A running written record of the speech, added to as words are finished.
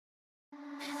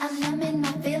I'm numbing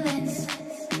my feelings.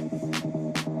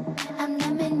 I'm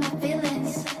numbing my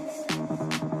feelings.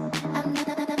 I'm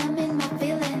numbing my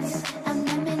feelings. I'm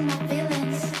numbing my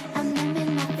feelings. I'm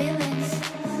numbing my feelings.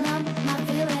 Numb my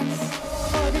feelings.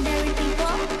 Ordinary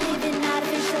people living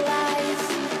artificial lives.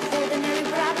 Ordinary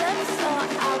problems, or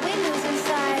are we losing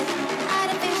sight?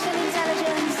 Artificial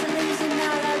intelligence losing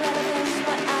all our relevance.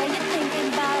 What are you thinking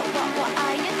about? What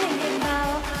are you thinking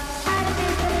about?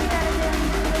 Artificial intelligence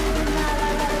losing all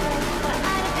our relevance. What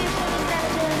artificial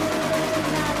intelligence losing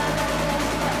all our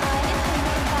relevance. What are you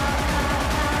thinking about?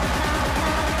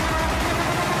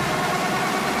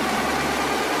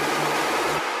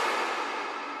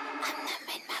 I'm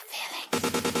numbing my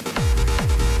feelings.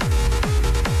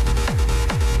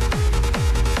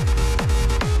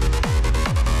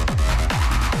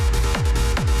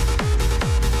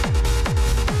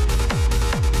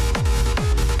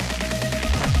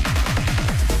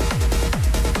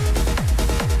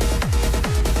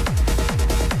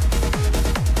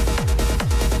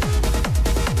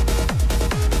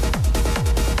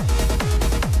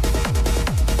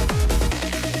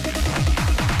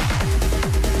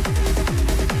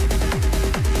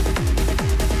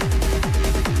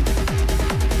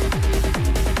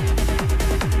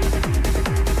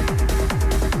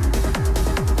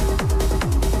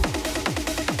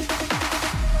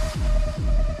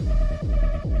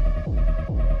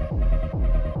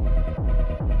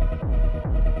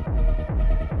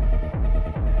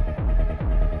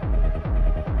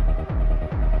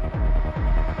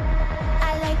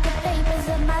 I like the papers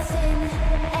of my sin,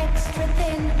 extra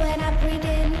thin when I breathe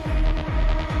in.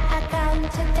 I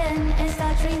count to 10 and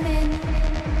start dreaming.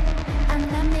 I'm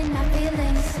numbing my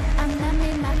feelings. I'm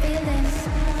numbing my feelings.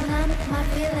 Numb my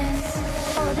feelings.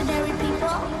 Ordinary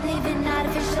people living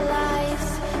artificial lives.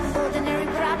 Ordinary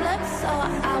problems, or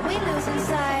are we losing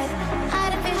sight?